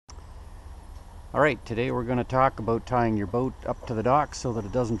Alright, today we're going to talk about tying your boat up to the dock so that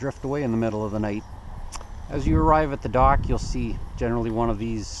it doesn't drift away in the middle of the night. As you arrive at the dock, you'll see generally one of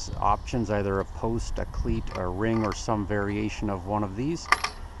these options, either a post, a cleat, a ring, or some variation of one of these.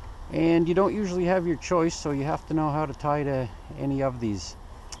 And you don't usually have your choice, so you have to know how to tie to any of these.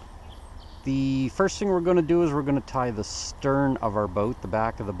 The first thing we're going to do is we're going to tie the stern of our boat, the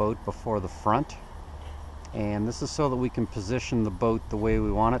back of the boat, before the front. And this is so that we can position the boat the way we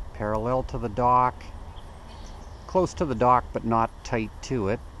want it, parallel to the dock, close to the dock but not tight to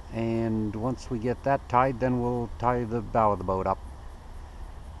it. And once we get that tied, then we'll tie the bow of the boat up.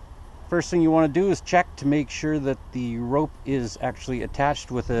 First thing you want to do is check to make sure that the rope is actually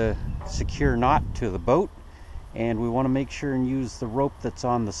attached with a secure knot to the boat. And we want to make sure and use the rope that's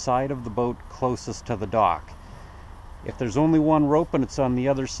on the side of the boat closest to the dock. If there's only one rope and it's on the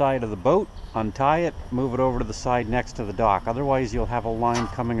other side of the boat, untie it, move it over to the side next to the dock. Otherwise you'll have a line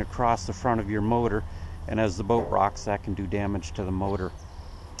coming across the front of your motor, and as the boat rocks, that can do damage to the motor.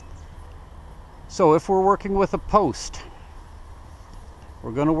 So if we're working with a post,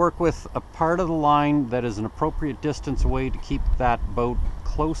 we're going to work with a part of the line that is an appropriate distance away to keep that boat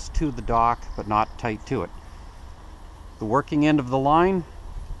close to the dock but not tight to it. The working end of the line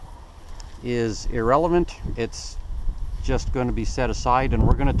is irrelevant. It's just going to be set aside, and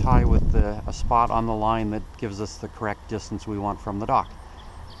we're going to tie with a spot on the line that gives us the correct distance we want from the dock.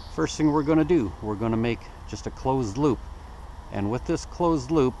 First thing we're going to do, we're going to make just a closed loop. And with this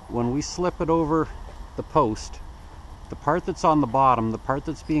closed loop, when we slip it over the post, the part that's on the bottom, the part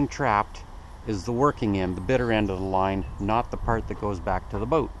that's being trapped, is the working end, the bitter end of the line, not the part that goes back to the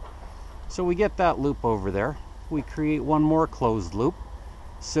boat. So we get that loop over there. We create one more closed loop.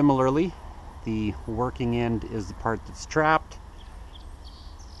 Similarly, the working end is the part that's trapped.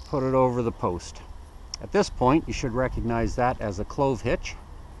 Put it over the post. At this point, you should recognize that as a clove hitch.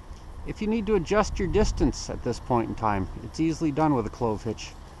 If you need to adjust your distance at this point in time, it's easily done with a clove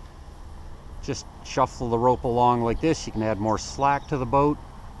hitch. Just shuffle the rope along like this. You can add more slack to the boat,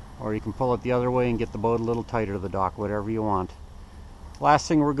 or you can pull it the other way and get the boat a little tighter to the dock, whatever you want. Last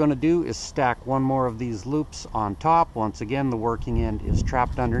thing we're going to do is stack one more of these loops on top. Once again, the working end is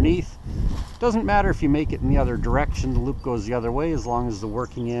trapped underneath. Doesn't matter if you make it in the other direction, the loop goes the other way as long as the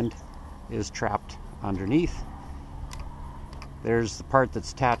working end is trapped underneath. There's the part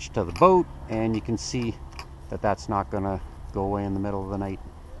that's attached to the boat, and you can see that that's not going to go away in the middle of the night.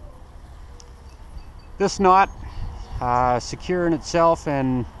 This knot, secure in itself,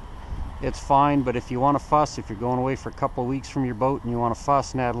 and it's fine, but if you want to fuss, if you're going away for a couple of weeks from your boat and you want to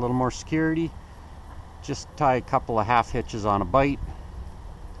fuss and add a little more security, just tie a couple of half hitches on a bight,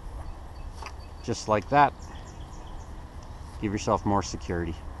 just like that. Give yourself more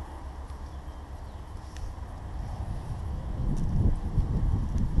security.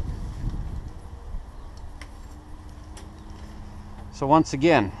 So once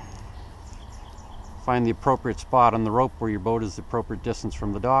again, find the appropriate spot on the rope where your boat is the appropriate distance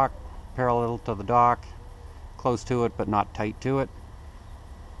from the dock, parallel to the dock, close to it but not tight to it.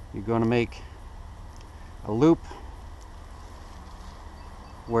 You're going to make a loop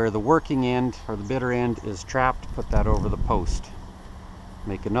where the working end or the bitter end is trapped. Put that over the post.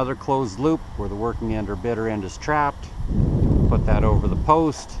 Make another closed loop where the working end or bitter end is trapped. Put that over the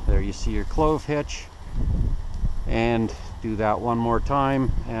post. There you see your clove hitch. And do that one more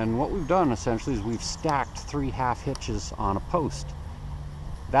time. And what we've done essentially is we've stacked 3 half hitches on a post.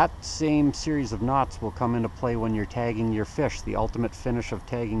 That same series of knots will come into play when you're tagging your fish. The ultimate finish of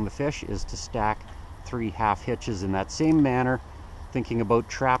tagging the fish is to stack 3 half hitches in that same manner, thinking about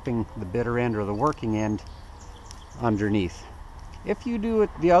trapping the bitter end or the working end underneath. If you do it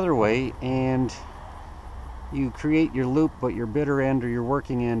the other way and you create your loop but your bitter end or your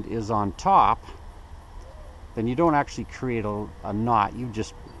working end is on top, then you don't actually create a knot. You've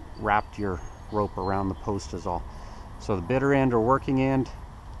just wrapped your rope around the post is all. So the bitter end or working end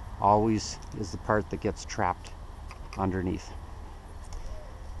always is the part that gets trapped underneath.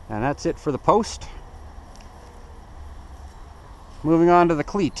 And that's it for the post. Moving on to the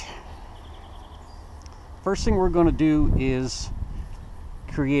cleat. First thing we're going to do is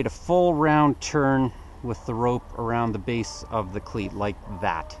create a full round turn with the rope around the base of the cleat like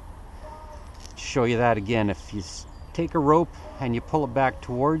that. Show you that again. If you take a rope and you pull it back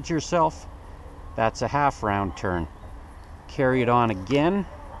towards yourself, that's a half round turn. Carry it on again,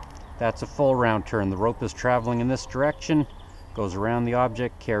 that's a full round turn. The rope is traveling in this direction, goes around the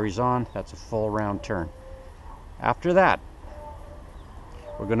object, carries on, that's a full round turn. After that,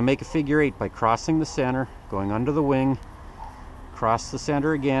 we're going to make a figure 8 by crossing the center, going under the wing, cross the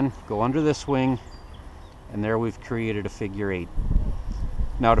center again, go under this wing, and there we've created a figure 8.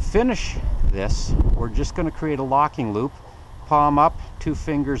 Now to finish this, we're just going to create a locking loop. Palm up, 2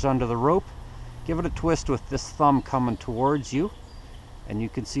 fingers under the rope, give it a twist with this thumb coming towards you, and you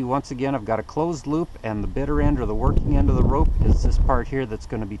can see once again I've got a closed loop, and the bitter end or the working end of the rope is this part here that's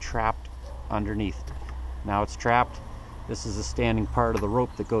going to be trapped underneath. Now it's trapped. This is the standing part of the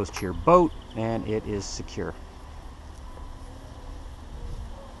rope that goes to your boat, and it is secure.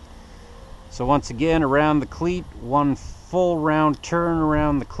 So once again, around the cleat, 1 full round turn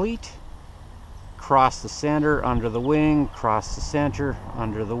around the cleat, cross the center, under the wing, cross the center,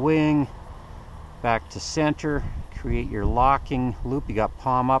 under the wing, back to center, create your locking loop. You got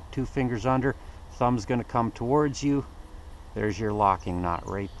palm up, 2 fingers under, thumb's going to come towards you. There's your locking knot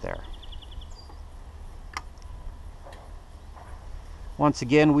right there. Once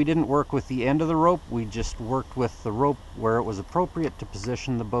again, we didn't work with the end of the rope, we just worked with the rope where it was appropriate to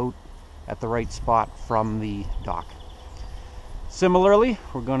position the boat at the right spot from the dock. Similarly,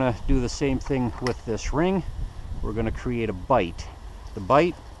 we're going to do the same thing with this ring. We're going to create a bight. The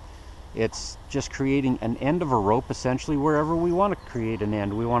bight, it's just creating an end of a rope essentially wherever we want to create an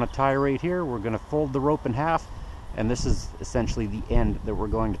end. We want to tie right here, we're going to fold the rope in half, and this is essentially the end that we're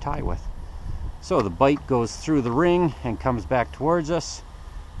going to tie with. So the bight goes through the ring and comes back towards us,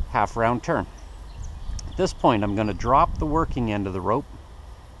 half round turn. At this point I'm going to drop the working end of the rope.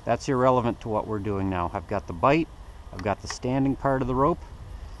 That's irrelevant to what we're doing now. I've got the bight, I've got the standing part of the rope,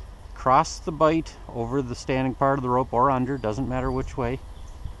 cross the bight over the standing part of the rope or under, doesn't matter which way,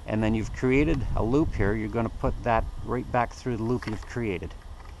 and then you've created a loop here. You're going to put that right back through the loop you've created.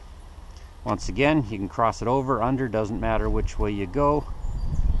 Once again, you can cross it over, under, doesn't matter which way you go.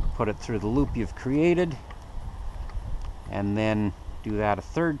 Put it through the loop you've created, and then do that a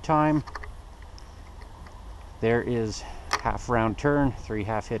 3rd time. There is half round turn, 3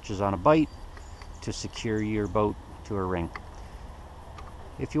 half hitches on a bight to secure your boat to a ring.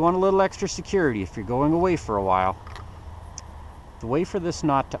 If you want a little extra security, if you're going away for a while, the way for this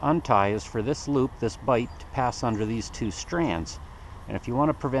knot to untie is for this loop, this bight, to pass under these 2 strands. And if you want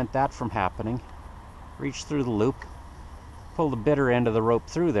to prevent that from happening, reach through the loop, pull the bitter end of the rope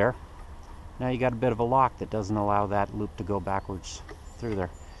through there. Now you got a bit of a lock that doesn't allow that loop to go backwards through there.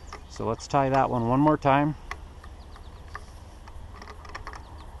 So let's tie that one more time.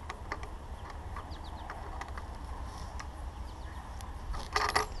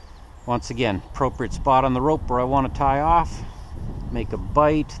 Once again, appropriate spot on the rope where I want to tie off. Make a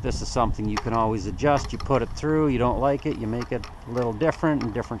bight. This is something you can always adjust. You put it through, you don't like it, you make it a little different in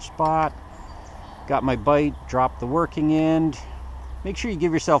a different spot. Got my bight, drop the working end. Make sure you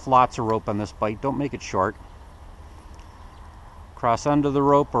give yourself lots of rope on this bight, don't make it short. Cross under the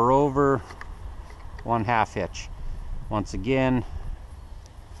rope or over, 1 half hitch. Once again,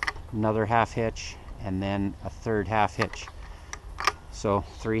 another half hitch, and then a 3rd half hitch. So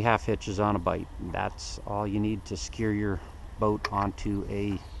 3 half hitches on a bight. That's all you need to secure your boat onto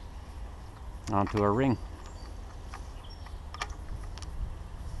a ring.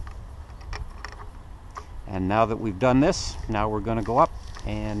 And now that we've done this, now we're going to go up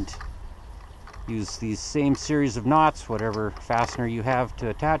and use these same series of knots, whatever fastener you have to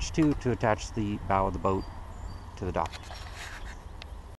attach the bow of the boat to the dock.